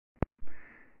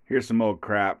Here's some old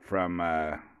crap from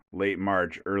late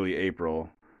March, early April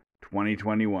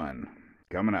 2021,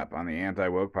 coming up on the Anti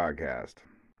Woke Podcast.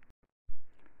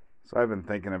 So I've been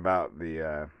thinking about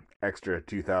the extra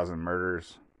 2,000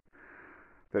 murders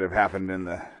that have happened in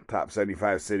the top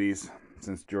 75 cities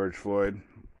since George Floyd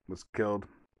was killed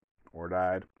or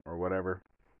died or whatever.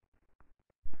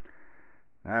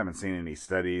 I haven't seen any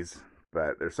studies,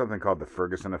 but there's something called the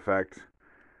Ferguson effect,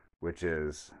 which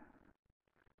is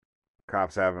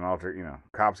cops have an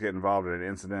cops get involved in an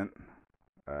incident.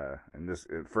 And this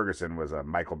Ferguson was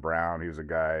Michael Brown. He was a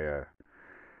guy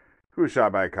who was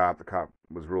shot by a cop. The cop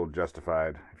was ruled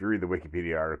justified. If you read the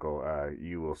Wikipedia article,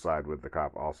 you will side with the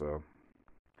cop also.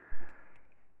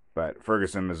 But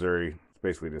Ferguson, Missouri, it's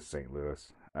basically just St.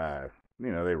 Louis.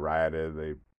 They rioted,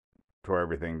 they tore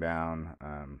everything down,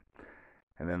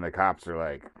 and then the cops are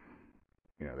like,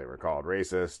 they were called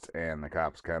racist, and the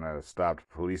cops kind of stopped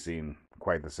policing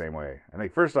quite the same way. I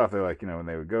think first off, they're like, when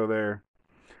they would go there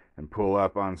and pull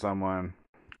up on someone,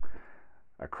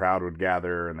 a crowd would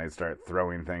gather and they'd start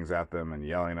throwing things at them and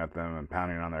yelling at them and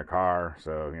pounding on their car.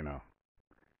 So,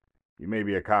 you may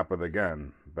be a cop with a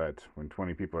gun, but when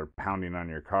 20 people are pounding on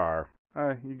your car,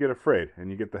 you get afraid and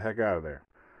you get the heck out of there.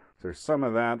 So there's some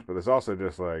of that, but there's also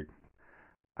just like,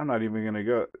 I'm not even going to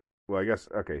go. Well, I guess,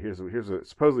 okay, here's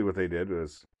supposedly what they did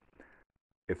was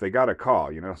if they got a call,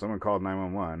 someone called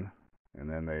 911 and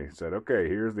then they said, okay,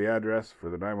 here's the address for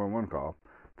the 911 call.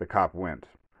 The cop went,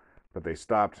 but they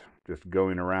stopped just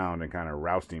going around and kind of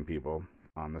rousting people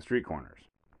on the street corners.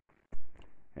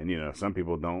 And, some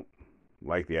people don't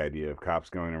like the idea of cops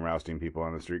going and rousting people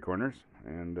on the street corners,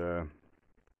 and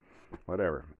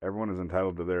whatever. Everyone is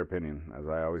entitled to their opinion, as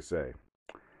I always say.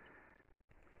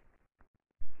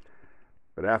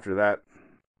 But after that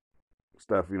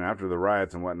stuff, after the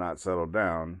riots and whatnot settled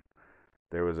down,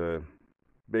 there was a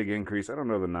big increase. I don't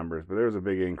know the numbers, but there was a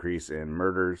big increase in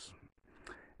murders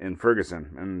in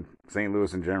Ferguson and St.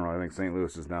 Louis in general. I think St.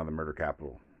 Louis is now the murder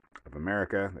capital of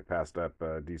America. They passed up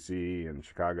D.C. and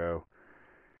Chicago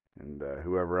and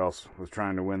whoever else was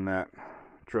trying to win that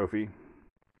trophy.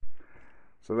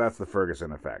 So that's the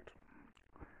Ferguson effect.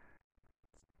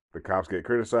 The cops get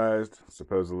criticized.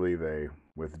 Supposedly they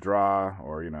withdraw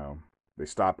or, they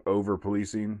stop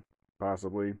over-policing,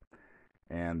 possibly.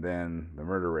 And then the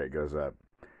murder rate goes up.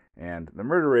 And the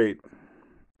murder rate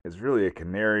is really a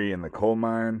canary in the coal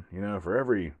mine. For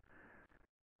every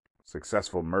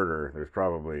successful murder, there's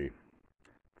probably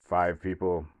 5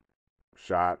 people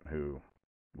shot who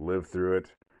lived through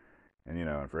it. And,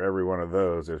 and for every one of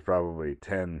those, there's probably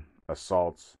 10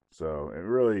 assaults. So it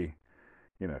really,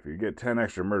 if you get 10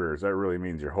 extra murders, that really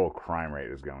means your whole crime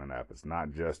rate is going up. It's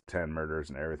not just 10 murders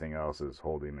and everything else is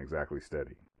holding exactly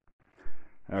steady.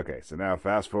 Okay, so now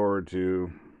fast forward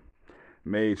to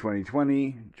May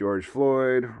 2020, George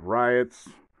Floyd, riots.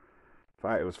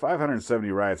 It was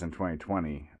 570 riots in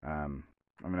 2020.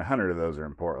 100 of those are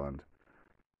in Portland.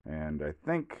 And I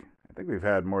think we've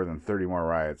had more than 30 more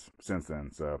riots since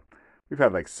then. So we've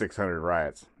had like 600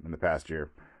 riots in the past year,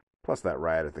 plus that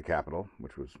riot at the Capitol,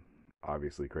 which was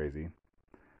obviously crazy.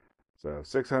 So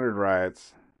 600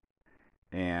 riots,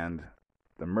 and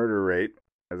the murder rate,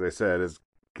 as I said, has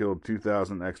killed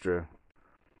 2,000 extra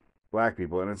black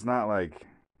people. And it's not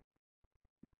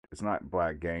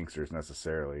black gangsters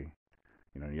necessarily,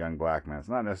 young black men. It's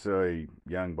not necessarily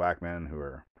young black men who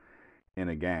are in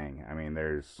a gang. I mean,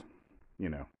 there's,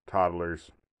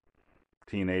 toddlers,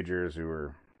 teenagers who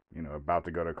are, about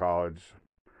to go to college,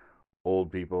 old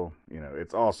people,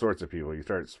 it's all sorts of people. You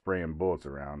start spraying bullets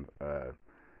around,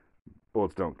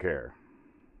 bullets don't care.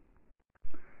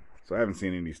 So I haven't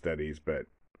seen any studies, but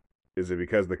is it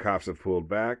because the cops have pulled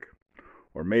back?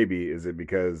 Or maybe is it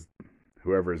because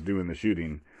whoever is doing the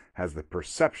shooting has the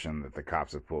perception that the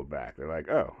cops have pulled back? They're like,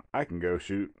 oh, I can go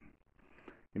shoot,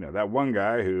 that one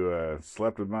guy who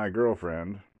slept with my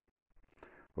girlfriend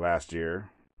last year,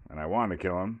 and I wanted to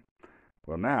kill him.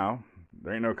 Well, now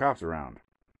there ain't no cops around.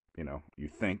 You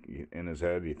think, in his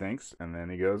head he thinks, and then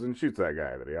he goes and shoots that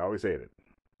guy that he always hated.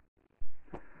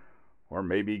 Or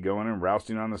maybe going and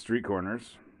rousting on the street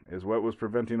corners is what was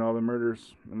preventing all the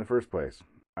murders in the first place.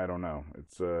 I don't know.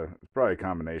 It's probably a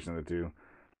combination of the two.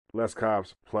 Less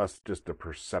cops plus just the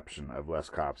perception of less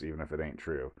cops, even if it ain't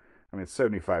true. I mean, it's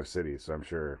 75 cities, so I'm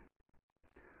sure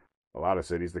a lot of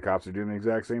cities, the cops are doing the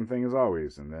exact same thing as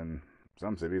always. And then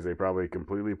some cities, they probably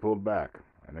completely pulled back.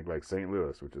 I think like St.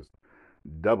 Louis, which has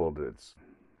doubled its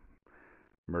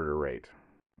murder rate.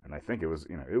 And I think it was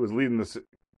leading the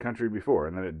country before,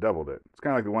 and then it doubled it. It's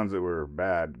kind of like the ones that were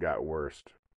bad got worse.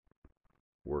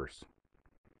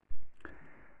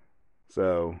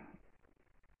 So,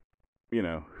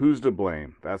 who's to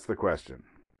blame? That's the question.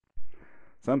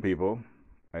 Some people,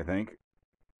 I think,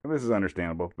 and this is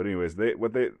understandable, but anyways, they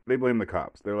blame the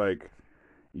cops. They're like,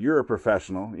 you're a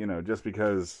professional, just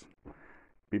because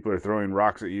people are throwing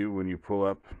rocks at you when you pull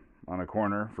up on a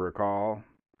corner for a call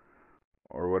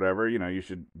or whatever, you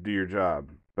should do your job.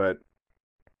 But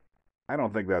I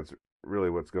don't think that's really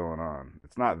what's going on.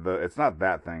 It's not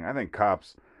that thing. I think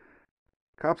cops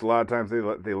a lot of times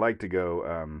they like to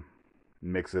go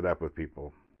mix it up with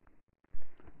people.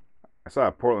 I saw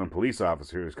a Portland police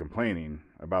officer who was complaining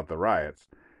about the riots,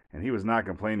 and he was not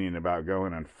complaining about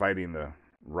going and fighting the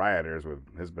rioters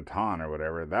with his baton or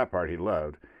whatever. That part he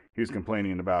loved. He was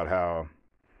complaining about how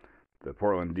the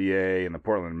Portland DA and the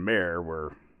Portland mayor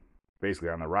were basically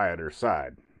on the rioters'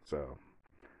 side. So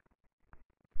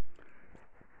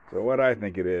what I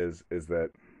think it is that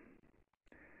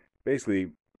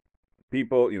basically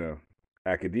people,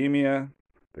 academia,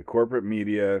 the corporate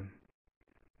media,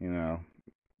 you know,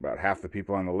 about half the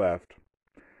people on the left,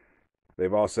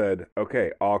 they've all said,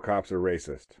 okay, all cops are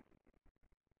racist.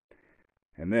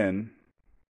 And then,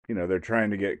 they're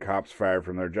trying to get cops fired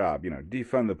from their job.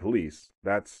 Defund the police.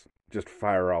 That's just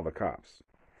fire all the cops.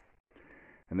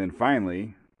 And then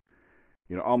finally,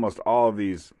 almost all of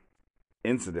these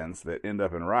incidents that end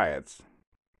up in riots,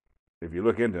 if you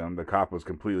look into them, the cop was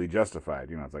completely justified.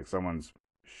 It's like someone's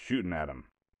shooting at him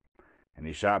and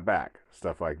he shot back,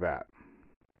 stuff like that.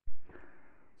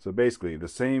 So basically, the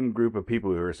same group of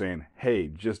people who are saying, hey,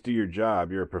 just do your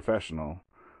job, you're a professional,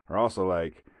 are also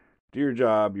like, do your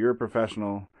job, you're a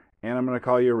professional, and I'm going to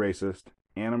call you a racist,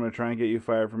 and I'm going to try and get you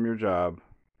fired from your job,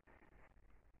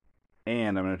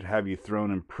 and I'm going to have you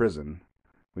thrown in prison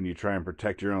when you try and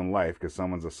protect your own life because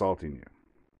someone's assaulting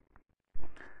you.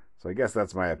 So I guess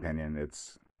that's my opinion.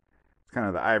 It's kind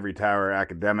of the ivory tower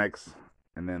academics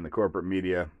and then the corporate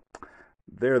media.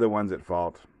 They're the ones at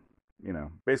fault,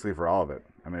 basically for all of it.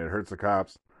 I mean, it hurts the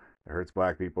cops. It hurts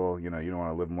black people. You don't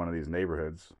want to live in one of these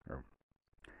neighborhoods or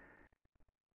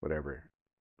whatever.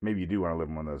 Maybe you do want to live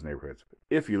in one of those neighborhoods.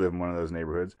 If you live in one of those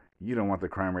neighborhoods, you don't want the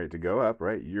crime rate to go up,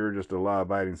 right? You're just a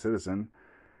law-abiding citizen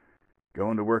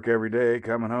going to work every day,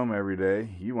 coming home every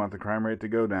day. You want the crime rate to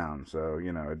go down. So,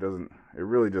 it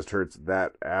really just hurts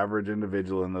that average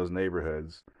individual in those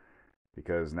neighborhoods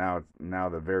because now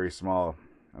the very small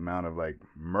amount of like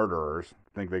murderers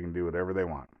think they can do whatever they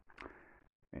want.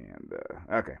 And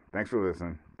okay, thanks for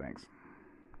listening. Thanks.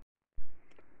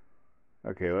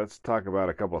 Okay, let's talk about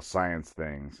a couple of science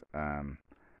things.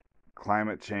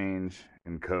 Climate change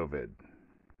and COVID.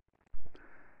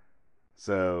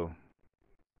 So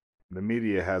the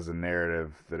media has a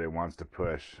narrative that it wants to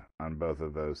push on both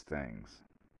of those things.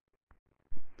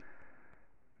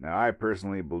 Now, I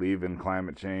personally believe in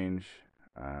climate change.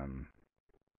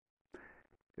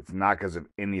 It's not because of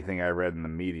anything I read in the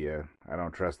media. I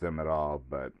don't trust them at all,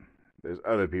 but there's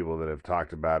other people that have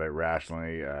talked about it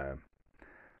rationally. I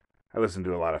listen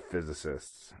to a lot of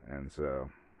physicists, and so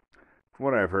from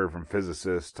what I've heard from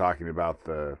physicists talking about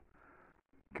the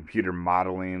computer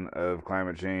modeling of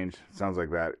climate change, it sounds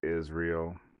like that is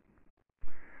real.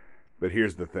 But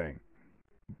here's the thing.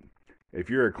 If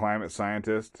you're a climate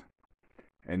scientist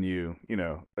and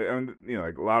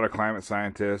like a lot of climate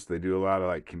scientists, they do a lot of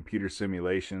like computer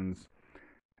simulations.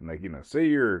 And like, say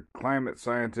you're a climate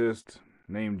scientist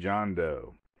named John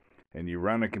Doe and you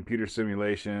run a computer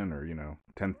simulation or,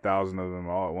 10,000 of them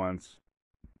all at once.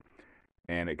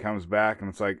 And it comes back and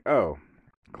it's like, oh,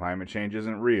 climate change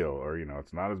isn't real or,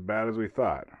 it's not as bad as we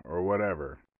thought or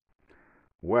whatever.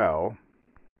 Well,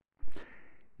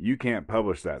 you can't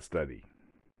publish that study.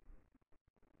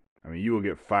 I mean, you will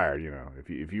get fired,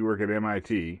 If you work at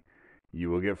MIT, you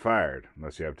will get fired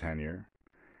unless you have tenure.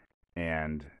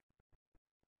 And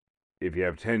if you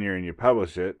have tenure and you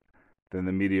publish it, then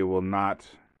the media will not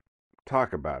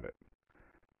talk about it.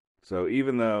 So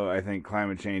even though I think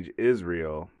climate change is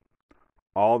real,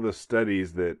 all the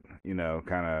studies that,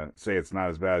 kind of say it's not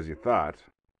as bad as you thought,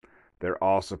 they're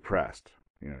all suppressed.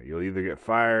 You'll either get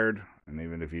fired, and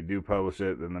even if you do publish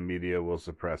it, then the media will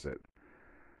suppress it.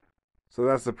 So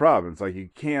that's the problem. It's like you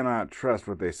cannot trust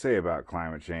what they say about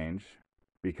climate change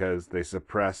because they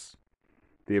suppress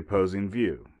the opposing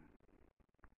view.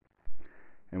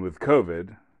 And with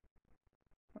COVID,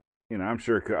 I'm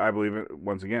sure I believe it.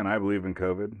 Once again, I believe in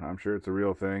COVID. I'm sure it's a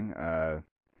real thing.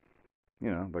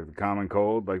 Like the common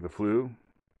cold, like the flu,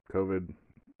 COVID,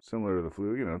 similar to the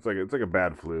flu. It's like a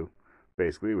bad flu,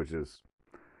 basically, which is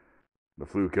the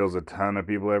flu kills a ton of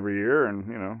people every year,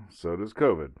 and so does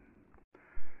COVID.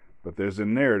 But there's a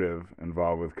narrative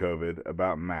involved with COVID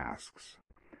about masks.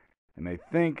 And I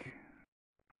think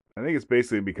it's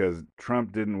basically because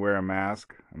Trump didn't wear a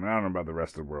mask. I mean, I don't know about the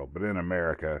rest of the world, but in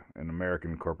America, in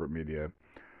American corporate media,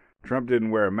 Trump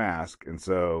didn't wear a mask, and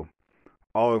so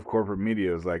all of corporate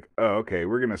media was like, oh, okay,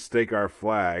 we're going to stake our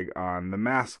flag on the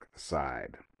mask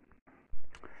side.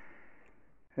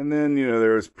 And then,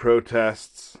 there was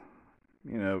protests,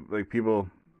 like people,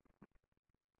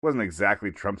 wasn't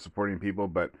exactly Trump supporting people,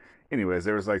 but anyways,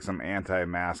 there was like some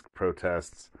anti-mask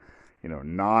protests,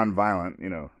 non-violent,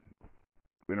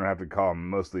 we don't have to call them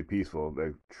mostly peaceful,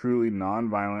 like truly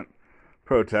non-violent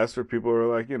protests where people were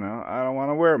like, I don't want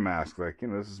to wear a mask. Like,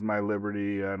 this is my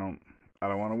liberty. I don't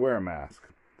want to wear a mask.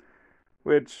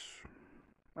 Which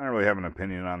I don't really have an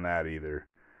opinion on that either.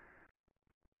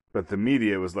 But the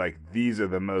media was like, these are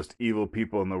the most evil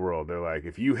people in the world. They're like,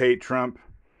 if you hate Trump,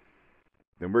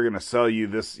 then we're gonna sell you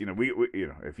this.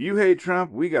 If you hate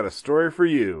Trump, we got a story for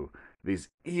you. These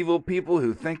evil people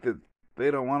who think that they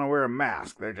don't want to wear a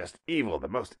mask. They're just evil. The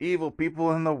most evil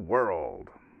people in the world.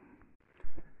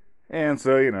 And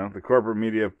so, the corporate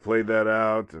media played that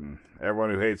out, and everyone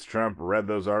who hates Trump read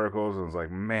those articles and was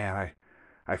like, man,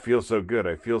 I feel so good.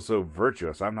 I feel so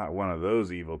virtuous. I'm not one of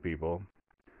those evil people.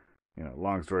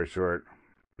 Long story short,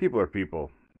 people are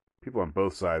people. People on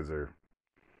both sides are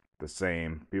the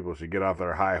same. People should get off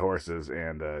their high horses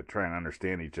and try and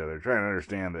understand each other. Try and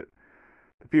understand that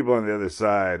the people on the other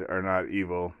side are not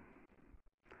evil.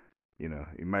 You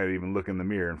might even look in the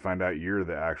mirror and find out you're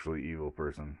the actually evil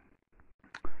person.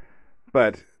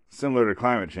 But similar to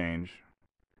climate change,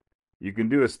 you can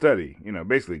do a study.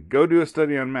 Basically, go do a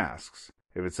study on masks.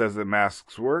 If it says that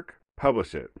masks work,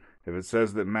 publish it. If it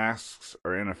says that masks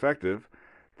are ineffective,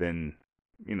 then,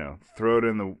 throw it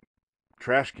in the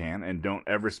trash can and don't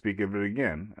ever speak of it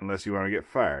again unless you want to get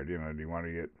fired. Do you want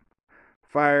to get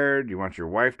fired? Do you want your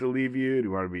wife to leave you? Do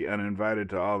you want to be uninvited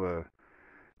to all the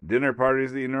dinner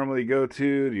parties that you normally go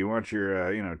to? Do you want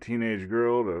your,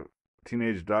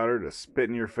 teenage daughter to spit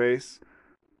in your face?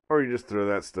 Or you just throw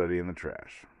that study in the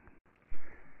trash.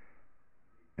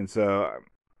 And so,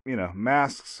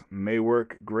 masks may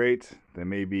work great. They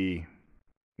may be,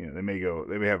 they may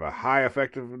have a high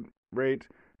effective rate,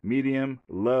 medium,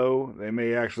 low. They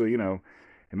may actually, it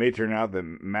may turn out that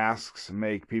masks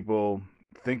make people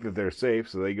think that they're safe,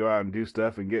 so they go out and do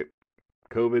stuff and get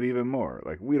COVID even more.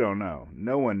 Like, we don't know.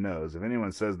 No one knows. If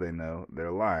anyone says they know,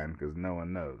 they're lying because no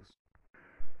one knows.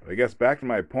 But I guess back to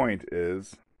my point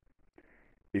is,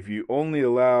 if you only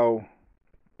allow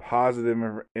positive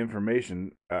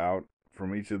information out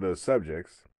from each of those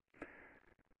subjects,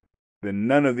 then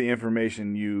none of the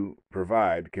information you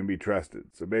provide can be trusted.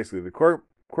 So basically, the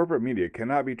corporate media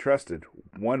cannot be trusted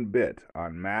one bit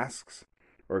on masks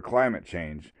or climate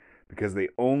change because they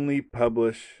only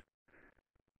publish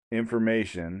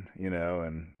information,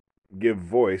 and give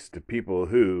voice to people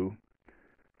who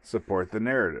support the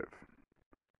narrative.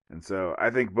 And so I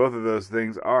think both of those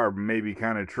things are maybe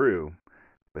kind of true,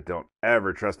 but don't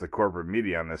ever trust the corporate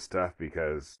media on this stuff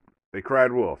because they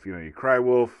cried wolf. You cry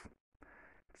wolf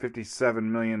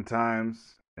 57 million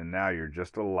times, and now you're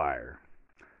just a liar.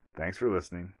 Thanks for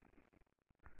listening.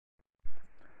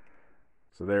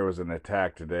 So there was an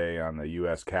attack today on the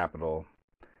U.S. Capitol.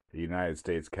 The United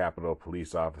States Capitol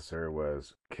police officer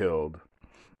was killed.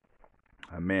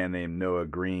 A man named Noah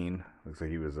Green, looks like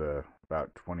he was a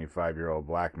about 25-year-old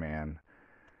black man,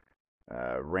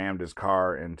 rammed his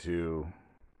car into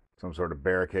some sort of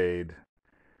barricade.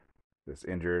 This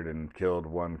injured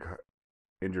one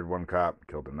cop,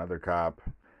 killed another cop,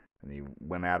 and he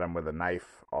went at him with a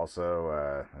knife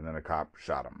also, and then a cop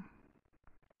shot him.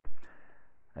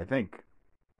 I think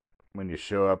when you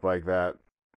show up like that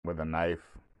with a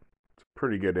knife, it's a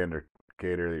pretty good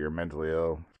indicator that you're mentally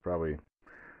ill. It's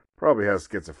probably has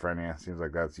schizophrenia. Seems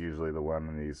like that's usually the one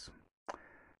in these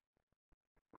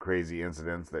crazy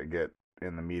incidents that get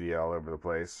in the media all over the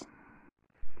place.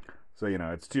 So,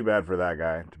 it's too bad for that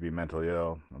guy to be mentally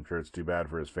ill. I'm sure it's too bad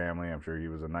for his family. I'm sure he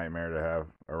was a nightmare to have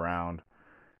around.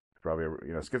 Probably,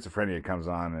 schizophrenia comes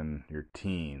on in your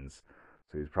teens.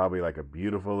 So he's probably like a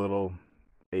beautiful little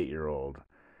 8-year-old.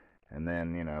 And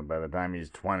then, by the time he's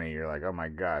 20, you're like, oh my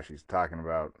gosh, he's talking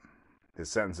about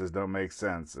his sentences don't make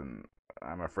sense and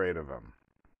I'm afraid of him.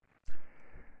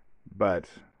 But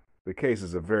the case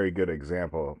is a very good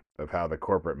example of how the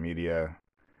corporate media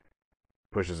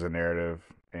pushes a narrative,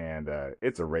 and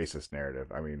it's a racist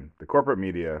narrative. I mean, the corporate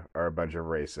media are a bunch of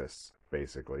racists,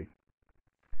 basically.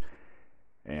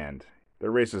 And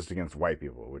they're racist against white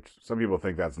people, which some people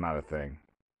think that's not a thing.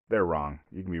 They're wrong.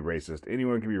 You can be racist.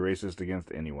 Anyone can be racist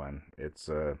against anyone. It's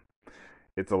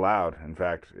allowed. In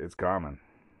fact, it's common.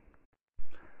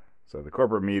 So the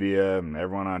corporate media and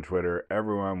everyone on Twitter,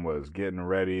 everyone was getting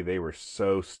ready. They were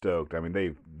so stoked. I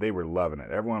mean, they were loving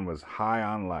it. Everyone was high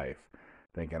on life,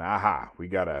 thinking, aha, we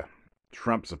got a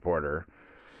Trump supporter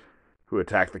who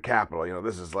attacked the Capitol.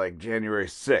 This is like January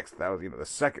 6th. That was,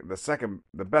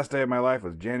 the best day of my life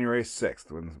was January 6th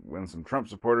when some Trump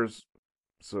supporters,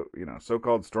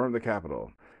 so-called stormed the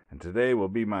Capitol. And today will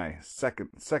be my second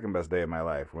best day of my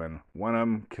life when one of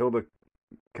them killed a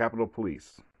Capitol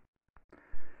Police.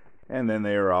 And then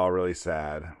they were all really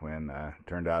sad when it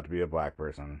turned out to be a black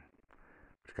person,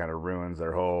 which kind of ruins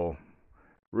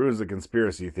the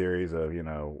conspiracy theories of,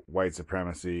 white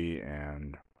supremacy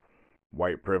and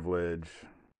white privilege,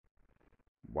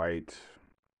 white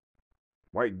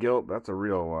guilt. That's a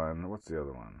real one. What's the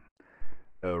other one?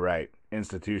 Oh, right.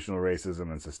 Institutional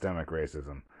racism and systemic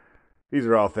racism. These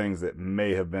are all things that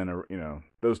may have been,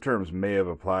 those terms may have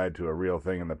applied to a real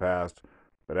thing in the past,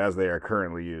 but as they are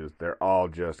currently used, they're all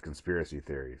just conspiracy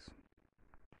theories.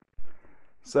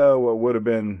 So what would have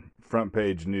been front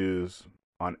page news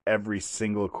on every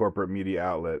single corporate media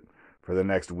outlet for the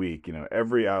next week,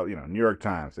 New York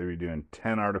Times, they'd be doing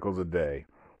 10 articles a day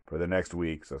for the next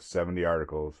week, so 70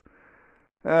 articles.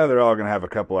 They're all going to have a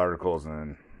couple articles and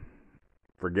then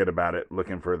forget about it,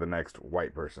 looking for the next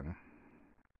white person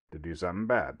to do something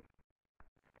bad.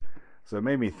 So it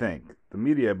made me think. The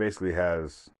media basically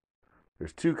there's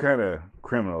two kind of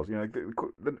criminals.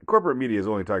 The corporate media is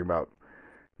only talking about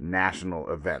national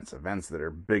events that are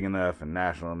big enough and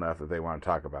national enough that they want to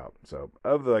talk about. So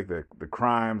of the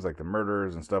crimes, like the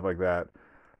murders and stuff like that,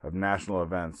 of national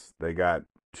events, they got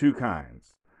two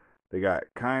kinds. They got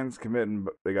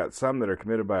some that are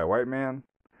committed by a white man,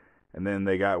 and then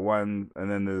they got one,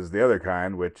 and then there's the other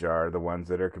kind, which are the ones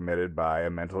that are committed by a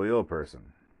mentally ill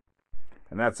person.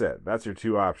 And that's it. That's your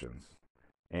two options.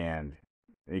 And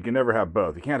you can never have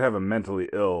both. You can't have a mentally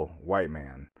ill white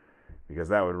man, because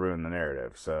that would ruin the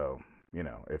narrative. So,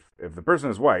 if the person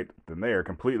is white, then they are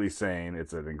completely sane.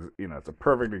 It's a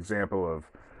perfect example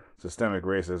of systemic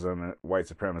racism, white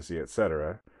supremacy,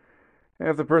 etc. And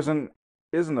if the person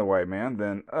isn't a white man,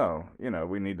 then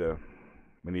we need to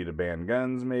ban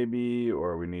guns maybe,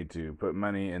 or we need to put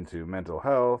money into mental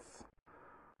health,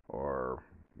 or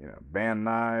ban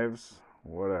knives,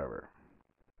 whatever.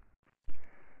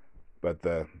 But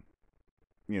the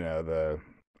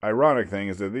ironic thing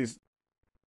is that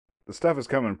the stuff is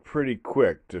coming pretty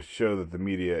quick to show that the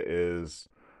media is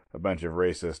a bunch of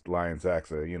racist lying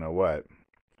sacks of, what?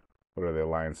 What are they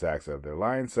lying sacks of? They're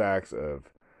lying sacks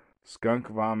of skunk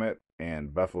vomit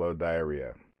and buffalo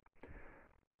diarrhea.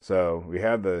 So we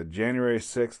had the January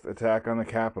 6th attack on the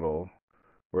Capitol,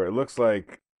 where it looks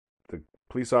like the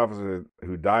police officer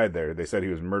who died there, they said he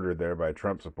was murdered there by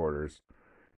Trump supporters.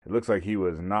 It looks like he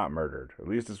was not murdered, at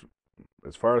least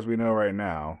as far as we know right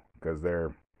now, because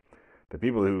the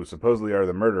people who supposedly are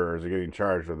the murderers are getting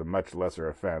charged with a much lesser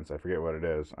offense. I forget what it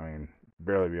is. I mean,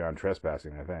 barely beyond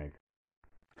trespassing, I think.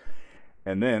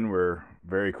 And then we're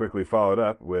very quickly followed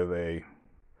up with a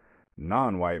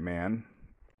non-white man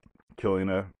killing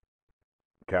a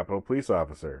Capitol police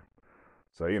officer.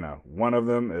 So, one of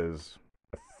them is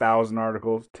 1,000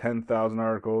 articles, 10,000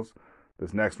 articles.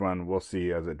 This next one we'll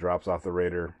see as it drops off the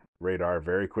radar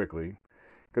very quickly.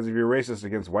 Because if you're racist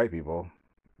against white people,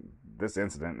 this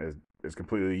incident is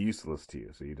completely useless to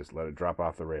you. So you just let it drop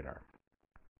off the radar.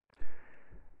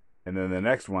 And then the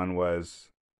next one was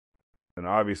an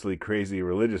obviously crazy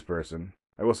religious person.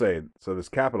 I will say, so this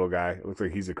Capitol guy, it looks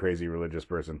like he's a crazy religious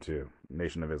person too.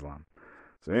 Nation of Islam.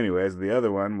 So anyways, the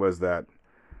other one was that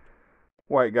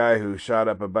white guy who shot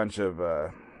up a bunch of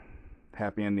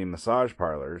happy ending massage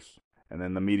parlors. And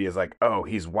then the media's like, oh,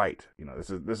 he's white. This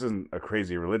isn't a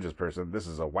crazy religious person. This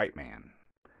is a white man.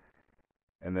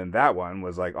 And then that one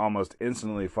was like almost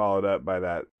instantly followed up by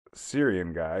that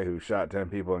Syrian guy who shot 10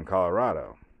 people in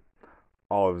Colorado.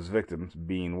 All of his victims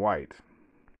being white.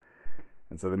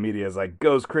 And so the media is like,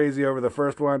 goes crazy over the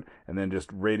first one, and then just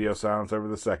radio silence over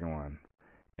the second one.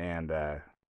 And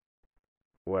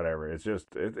whatever.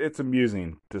 It's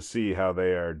amusing to see how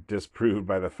they are disproved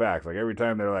by the facts. Like every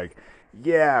time they're like,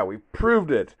 yeah, we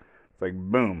proved it. It's like,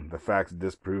 boom, the facts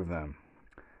disprove them.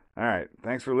 All right,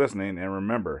 thanks for listening, and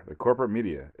remember, the corporate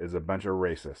media is a bunch of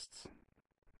racists.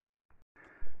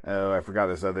 Oh, I forgot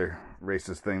this other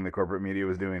racist thing the corporate media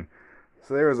was doing.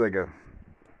 So there was like a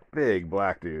big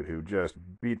black dude who just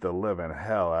beat the living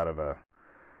hell out of a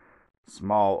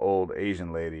small old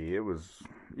Asian lady.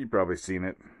 You've probably seen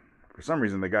it. For some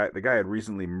reason, the guy had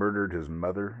recently murdered his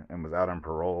mother and was out on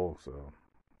parole, so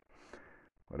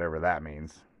whatever that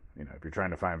means. If you're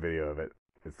trying to find video of it,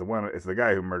 it's the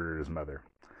guy who murdered his mother.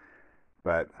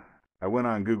 But I went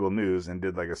on Google News and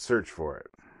did like a search for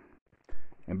it.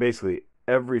 And basically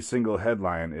every single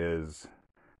headline is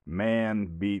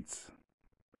man beats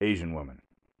Asian woman.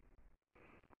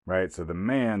 Right? So the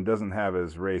man doesn't have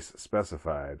his race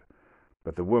specified,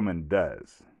 but the woman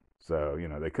does. So,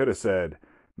 they could have said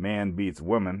man beats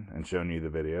woman and shown you the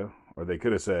video, or they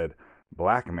could have said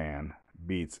black man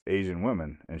beats Asian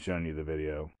woman and shown you the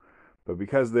video. But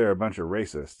because they're a bunch of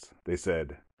racists, they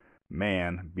said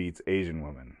man beats Asian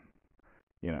woman.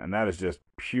 And that is just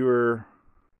pure,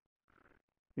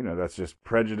 that's just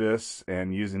prejudice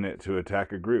and using it to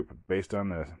attack a group based on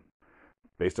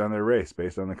their race,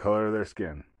 based on the color of their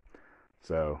skin.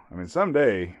 So,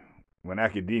 someday when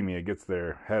academia gets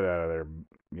their head out of their,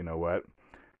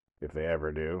 if they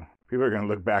ever do, people are going to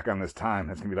look back on this time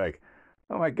and it's going to be like,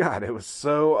 oh my God, it was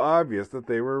so obvious that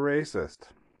they were racist.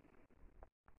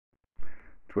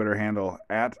 Twitter handle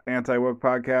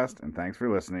 @AntiWokePodcast, and thanks for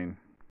listening.